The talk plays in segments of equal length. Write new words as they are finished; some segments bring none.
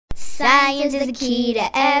Science is the key to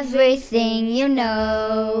everything, you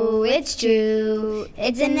know. It's true.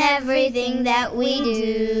 It's in everything that we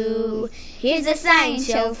do. Here's a science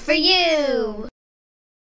show for you.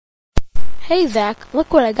 Hey Zach,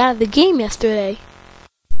 look what I got at the game yesterday.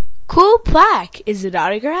 Cool plaque. Is it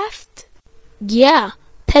autographed? Yeah,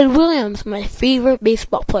 Ted Williams, my favorite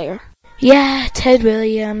baseball player. Yeah, Ted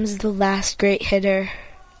Williams, the last great hitter.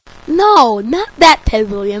 No, not that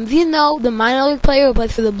Ted Williams. You know, the minor league player who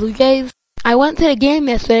plays for the Blue Jays. I went to the game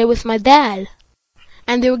yesterday with my dad,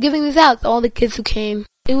 and they were giving these out to all the kids who came.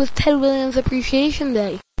 It was Ted Williams Appreciation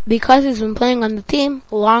Day, because he's been playing on the team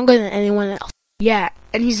longer than anyone else. Yeah,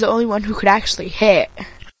 and he's the only one who could actually hit.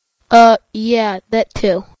 Yeah, that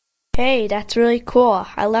too. Hey, that's really cool.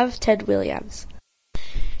 I love Ted Williams.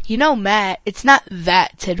 You know, Matt, it's not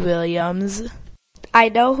that Ted Williams. I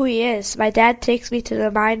know who he is. My dad takes me to the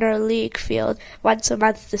minor league field once a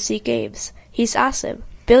month to see games. He's awesome.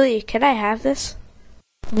 Billy, can I have this?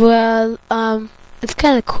 Well, it's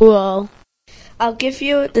kind of cool. I'll give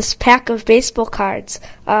you this pack of baseball cards,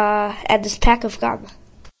 and this pack of gum.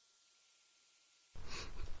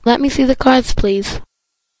 Let me see the cards, please.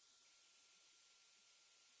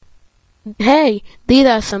 Hey, these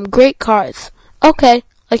are some great cards. Okay,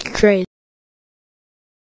 like a trade.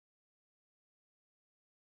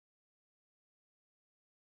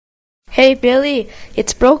 Hey, Billy,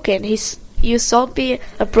 it's broken. You sold me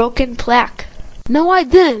a broken plaque. No, I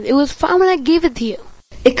didn't. It was fine when I gave it to you.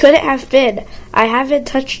 It couldn't have been. I haven't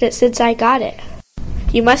touched it since I got it.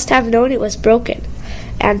 You must have known it was broken,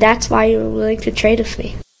 and that's why you were willing to trade with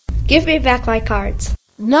me. Give me back my cards.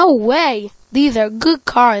 No way. These are good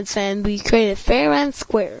cards, and we traded fair and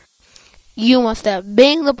square. You must have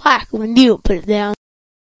banged the plaque when you put it down.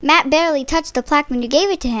 Matt barely touched the plaque when you gave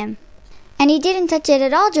it to him. And he didn't touch it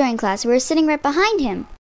at all during class. We were sitting right behind him.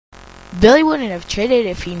 Billy wouldn't have traded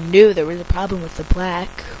if he knew there was a problem with the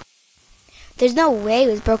plaque. There's no way it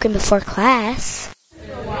was broken before class.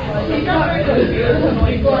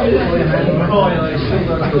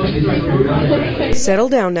 Settle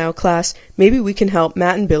down now, class. Maybe we can help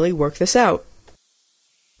Matt and Billy work this out.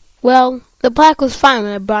 Well, the plaque was fine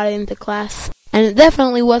when I brought it into class, and it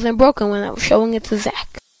definitely wasn't broken when I was showing it to Zach.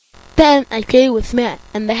 Then I traded with Matt,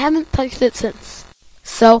 and they haven't touched it since.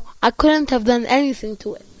 So I couldn't have done anything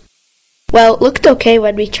to it. Well, it looked okay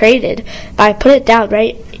when we traded. I put it down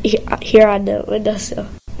right here on the windowsill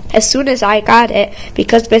as soon as I got it,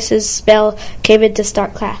 because Mrs. Bell came in to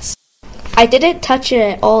start class. I didn't touch it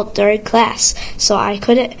at all during class, so I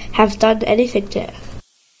couldn't have done anything to it.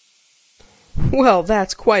 Well,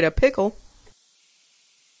 that's quite a pickle.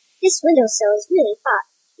 This windowsill is really hot.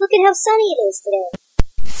 Look at how sunny it is today.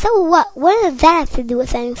 So what? What does that have to do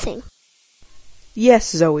with anything? Yes,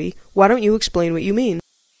 Zoe. Why don't you explain what you mean?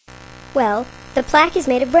 Well, the plaque is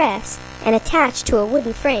made of brass and attached to a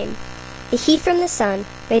wooden frame. The heat from the sun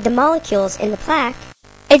made the molecules in the plaque.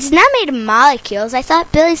 It's not made of molecules. I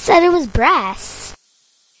thought Billy said it was brass.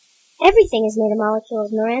 Everything is made of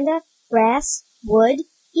molecules, Miranda. Brass, wood,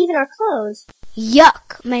 even our clothes.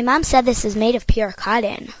 Yuck! My mom said this is made of pure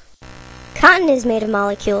cotton. Cotton is made of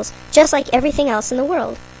molecules, just like everything else in the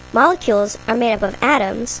world. Molecules are made up of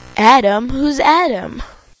atoms. Adam? Who's Adam?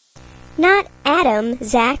 Not atom,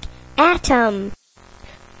 Zach. Atom.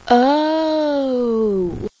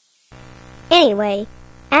 Oh. Anyway,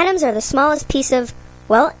 atoms are the smallest piece of,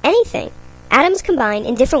 well, anything. Atoms combine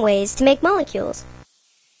in different ways to make molecules.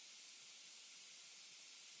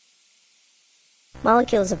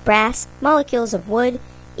 Molecules of brass, molecules of wood,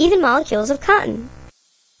 even molecules of cotton.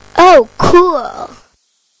 Oh, cool!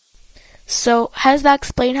 So, how does that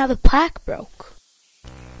explain how the plaque broke?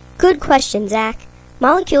 Good question, Zach.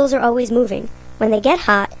 Molecules are always moving. When they get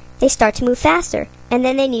hot, they start to move faster, and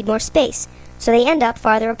then they need more space, so they end up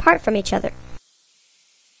farther apart from each other.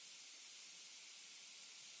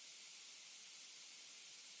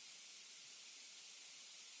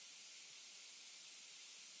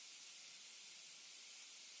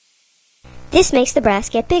 This makes the brass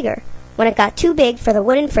get bigger. When it got too big for the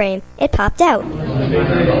wooden frame, it popped out.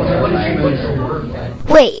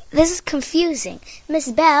 Wait, this is confusing.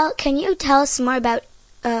 Miss Bell, can you tell us more about,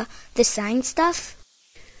 the science stuff?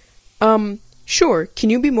 Sure. Can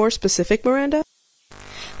you be more specific, Miranda?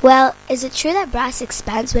 Well, is it true that brass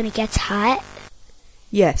expands when it gets hot?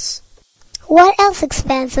 Yes. What else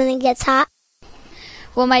expands when it gets hot?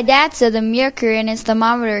 Well, my dad said the mercury in his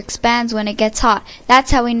thermometer expands when it gets hot.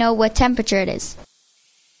 That's how we know what temperature it is.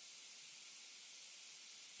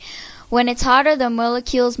 When it's hotter, the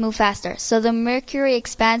molecules move faster, so the mercury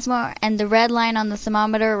expands more and the red line on the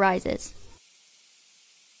thermometer rises.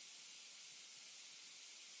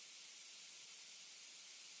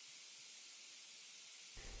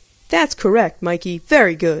 That's correct, Mikey.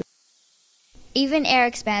 Very good. Even air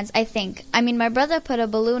expands, I think. My brother put a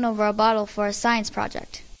balloon over a bottle for a science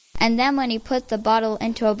project. And then when he put the bottle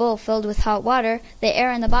into a bowl filled with hot water, the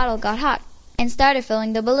air in the bottle got hot and started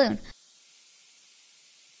filling the balloon.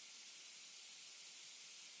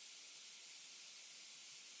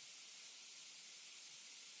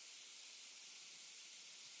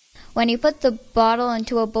 When he put the bottle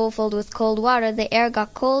into a bowl filled with cold water, the air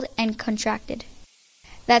got cold and contracted.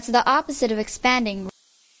 That's the opposite of expanding,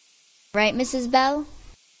 right, Mrs. Bell?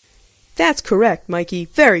 That's correct, Mikey.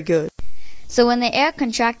 Very good. So when the air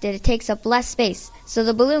contracted, it takes up less space, so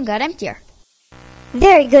the balloon got emptier.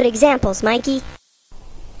 Very good examples, Mikey.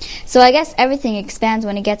 So I guess everything expands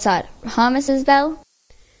when it gets hot, huh, Mrs. Bell?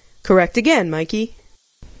 Correct again, Mikey.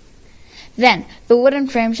 Then, the wooden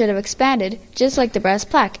frame should have expanded, just like the brass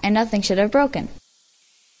plaque, and nothing should have broken.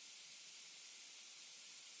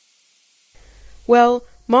 Well,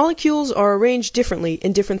 molecules are arranged differently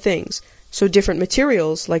in different things, so different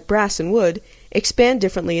materials, like brass and wood, expand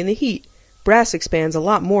differently in the heat. Brass expands a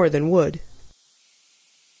lot more than wood.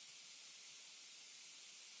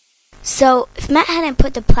 So, if Matt hadn't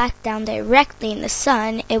put the plaque down directly in the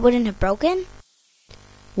sun, it wouldn't have broken?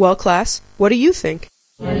 Well, class, what do you think?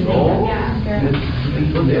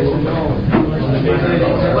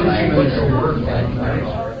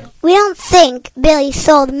 We don't think Billy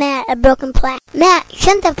sold Matt a broken plaque. Matt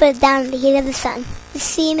shouldn't have put it down in the heat of the sun. You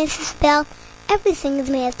see, Mrs. Bell, everything is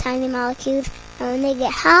made of tiny molecules, and when they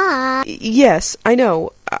get hot... Yes, I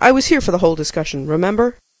know. I was here for the whole discussion,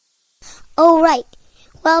 remember? Oh, right.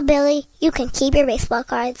 Well, Billy, you can keep your baseball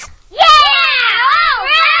cards. Yeah! All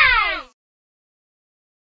right!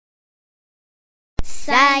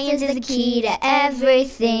 Science is the key to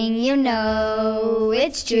everything, you know.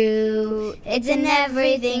 It's true. It's in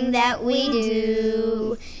everything that we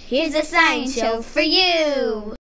do. Here's a science show for you.